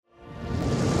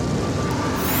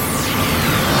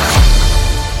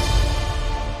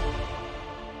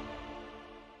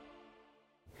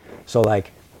So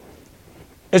like,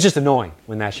 it's just annoying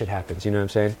when that shit happens. You know what I'm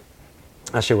saying?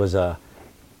 That shit was, I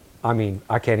mean,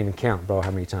 I can't even count, bro, how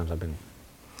many times I've been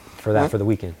for that for the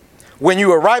weekend. When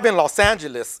you arrive in Los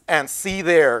Angeles and see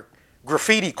their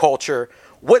graffiti culture,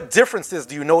 what differences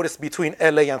do you notice between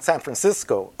LA and San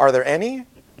Francisco? Are there any?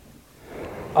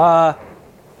 I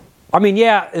mean,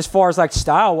 yeah, as far as like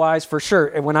style-wise, for sure.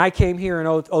 And when I came here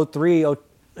in 03, it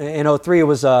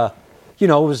was, you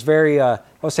know, it was very, I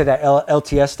would say that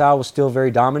LTS style was still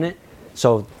very dominant.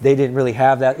 So they didn't really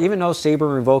have that. Even though Saber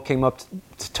and Revolt came up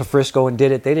to Frisco and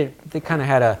did it, they kind of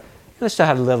had they still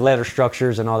had the letter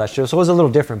structures and all that shit. So it was a little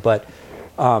different, but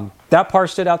that part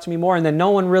stood out to me more. And then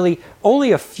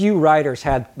only a few writers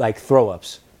had like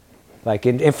throw-ups. Like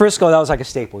in Frisco, that was like a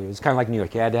staple. It was kind of like New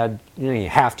York. You didn't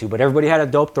have to, but everybody had a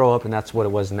dope throw-up, and that's what it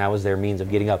was, and that was their means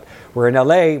of getting up. Where in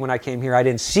LA, when I came here, I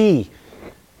didn't see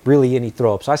really any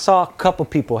throw-ups. I saw a couple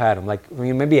people had them, like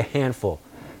maybe a handful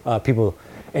of people.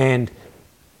 And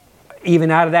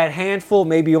even out of that handful,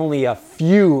 maybe only a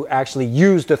few actually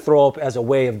used the throw-up as a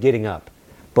way of getting up.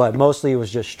 But mostly it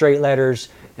was just straight letters,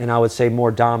 and I would say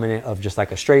more dominant of just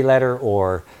like a straight letter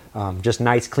or just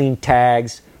nice clean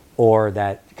tags or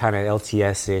that kind of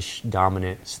LTS-ish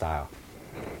dominant style.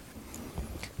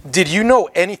 Did you know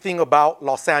anything about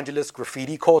Los Angeles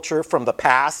graffiti culture from the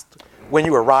past when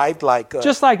you arrived?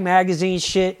 Just like magazine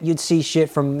shit, you'd see shit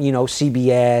from, you know,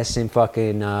 CBS and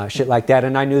fucking shit like that.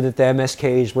 And I knew that the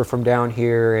MSKs were from down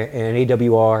here and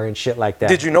AWR and shit like that.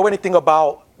 Did you know anything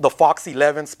about the Fox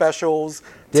 11 specials,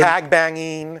 tag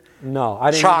banging? No, I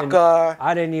didn't. Chaka.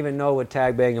 I didn't even know what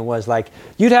tag banging was. Like,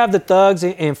 you'd have the thugs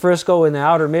in Frisco and the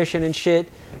Outer Mission and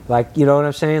shit. Like, you know what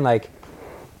I'm saying? Like,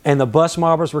 and the bus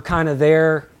mobbers were kind of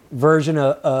their version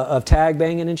of tag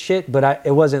banging and shit. But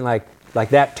it wasn't like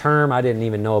that term. I didn't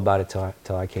even know about it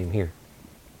till I came here.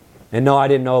 And no, I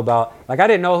didn't know about, like, I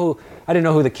didn't know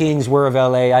who the Kings were of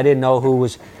LA. I didn't know who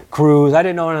was Cruz. I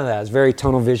didn't know none of that. I was very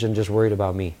tunnel vision, just worried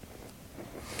about me.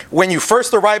 When you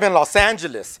first arrive in Los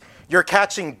Angeles, you're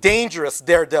catching dangerous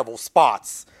daredevil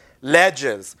spots,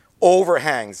 ledges,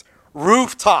 overhangs,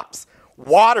 rooftops,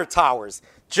 water towers,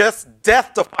 just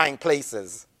death-defying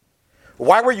places.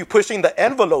 Why were you pushing the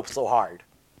envelope so hard?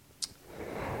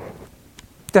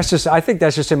 I think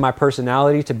that's just in my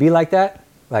personality to be like that.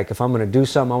 Like, if I'm going to do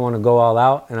something, I want to go all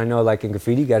out. And I know, like, in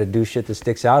graffiti, you got to do shit that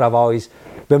sticks out. I've always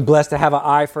been blessed to have an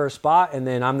eye for a spot. And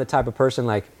then I'm the type of person,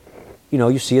 like, you know,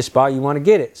 you see a spot, you want to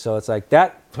get it. So it's like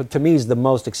that, to me, is the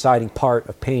most exciting part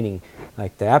of painting.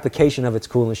 Like, the application of it's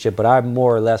cool and shit, but I'm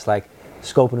more or less like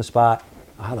scoping a spot.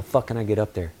 Oh, how the fuck can I get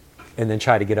up there? And then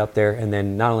try to get up there. And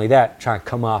then not only that, try and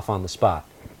come off on the spot.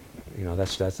 You know,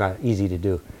 that's not easy to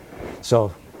do.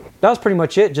 So that was pretty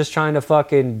much it. Just trying to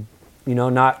fucking, you know,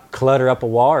 not clutter up a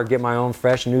wall or get my own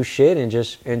fresh new shit and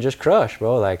just crush,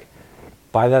 bro. Like,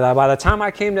 by the time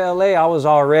I came to LA, I was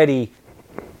already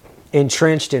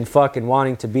entrenched in fucking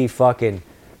wanting to be fucking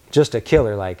just a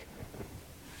killer, like,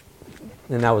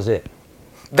 and that was it.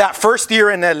 That first year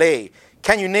in LA,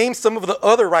 can you name some of the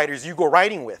other writers you go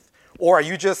writing with? Or are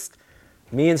you just...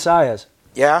 Me and Sayas.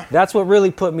 Yeah? That's what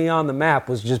really put me on the map,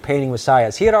 was just painting with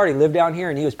Sayas. He had already lived down here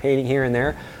and he was painting here and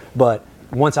there, but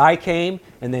once I came,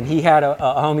 and then he had a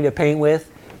homie to paint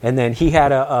with, and then he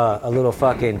had a little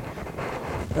fucking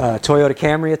Toyota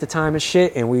Camry at the time and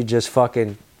shit, and we just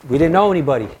fucking... We didn't know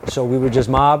anybody, so we would just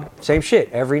mob, same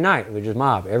shit, every night. We would just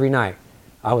mob every night.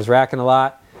 I was racking a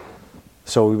lot,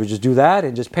 so we would just do that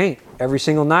and just paint every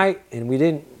single night.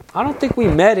 And I don't think we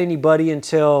met anybody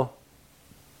until,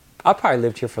 I probably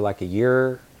lived here for like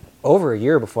over a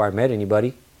year before I met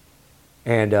anybody.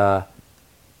 And the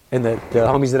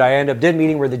homies that I ended up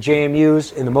meeting were the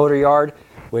JMUs in the Motor Yard,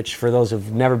 which for those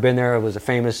who've never been there, it was a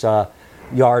famous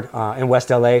yard in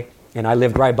West LA. And I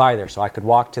lived right by there, so I could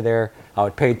walk to there. I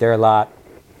would paint there a lot.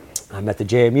 I met the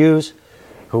JMUs,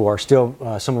 who are still,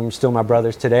 some of them still my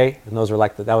brothers today. And those were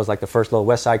that was like the first little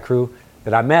West Side crew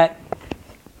that I met.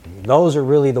 Those are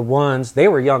really the ones. They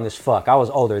were young as fuck. I was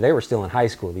older. They were still in high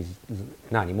school.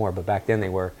 Not anymore, but back then they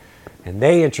were. And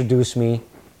they introduced me.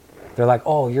 They're like,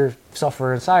 oh, you're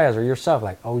SUFER and Sayas, or you're SUFER.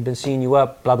 Like, oh, we've been seeing you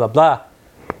up, blah, blah, blah.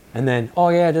 And then, oh,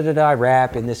 yeah, I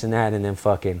rap and this and that. And then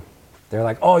fucking, they're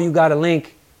like, oh, you got a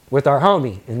link with our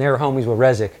homie. And they were homies with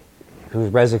Rezik.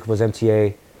 Rezik was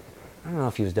MTA. I don't know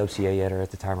if he was WCA yet or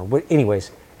at the time. But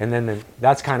anyways, and then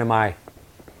that's kind of my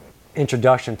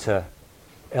introduction to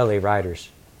LA writers,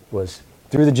 was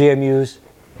through the JMUs.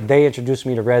 They introduced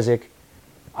me to Rezik.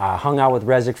 I hung out with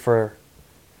Rezik for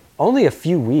only a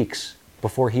few weeks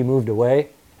before he moved away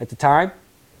at the time.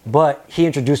 But he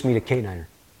introduced me to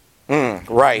K9ER.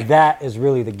 Right. That is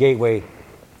really the gateway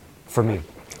for me.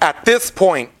 At this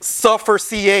point, SUFER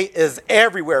CA is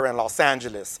everywhere in Los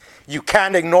Angeles. You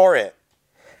can't ignore it.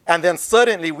 And then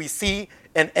suddenly we see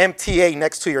an MTA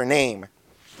next to your name.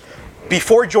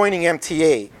 Before joining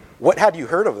MTA, what had you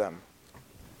heard of them?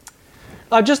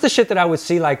 Just the shit that I would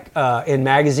see like in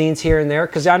magazines here and there,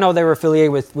 because I know they were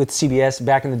affiliated with CBS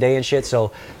back in the day and shit.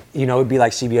 So, you know, it'd be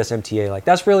like CBS, MTA. Like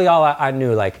that's really all I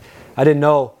knew. Like I didn't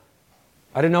know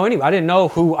anybody. I didn't know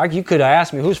who. You could have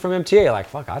asked me who's from MTA. Like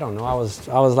fuck, I don't know. I was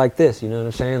like this. You know what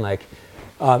I'm saying? Like,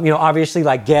 you know, obviously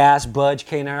like Gas, Budge,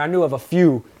 K9ER. I knew of a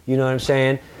few. You know what I'm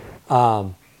saying?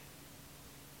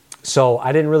 So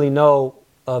I didn't really know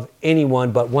of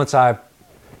anyone, but once I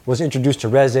was introduced to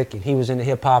Rezik and he was into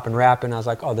hip hop and rapping, I was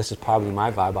like, oh, this is probably my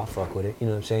vibe. I'll fuck with it. You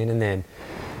know what I'm saying?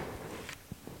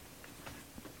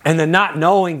 And then not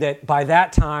knowing that by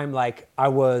that time, like I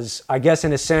was, I guess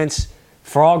in a sense,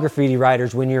 for all graffiti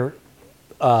writers, when you're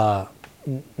not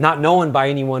known by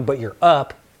anyone but you're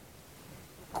up,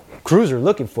 crews are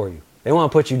looking for you. They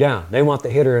want to put you down. They want the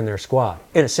hitter in their squad,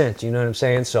 in a sense. You know what I'm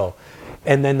saying? So,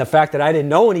 and then the fact that I didn't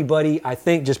know anybody, I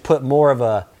think just put more of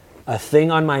a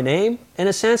thing on my name, in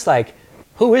a sense. Like,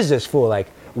 who is this fool? Like,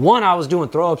 one, I was doing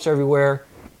throw-ups everywhere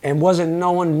and wasn't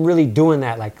no one really doing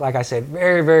that. Like I said,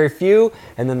 very, very few.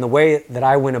 And then the way that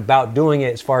I went about doing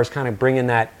it as far as kind of bringing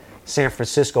that San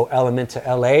Francisco element to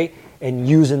LA and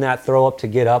using that throw-up to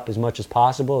get up as much as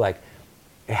possible, like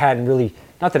it hadn't really,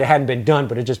 not that it hadn't been done,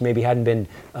 but it just maybe hadn't been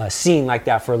seen like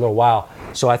that for a little while.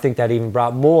 So I think that even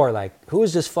brought more, like, who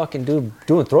is this fucking dude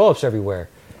doing throw-ups everywhere?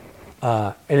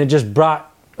 And it just brought,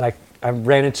 like, I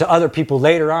ran into other people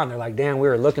later on. They're like, damn, we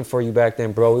were looking for you back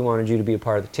then, bro. We wanted you to be a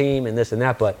part of the team and this and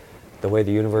that. But the way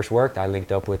the universe worked, I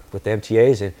linked up with the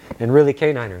MTAs and really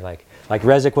K9ER. Like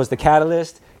Rezik was the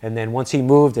catalyst. And then once he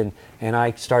moved and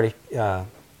I started, and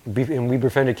we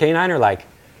befriended K9ER,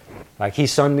 like he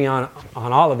sunned me on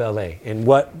all of LA. And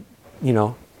what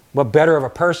better of a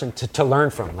person to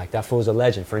learn from? Like that fool's a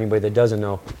legend. For anybody that doesn't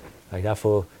know, like that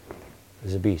fool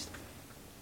is a beast.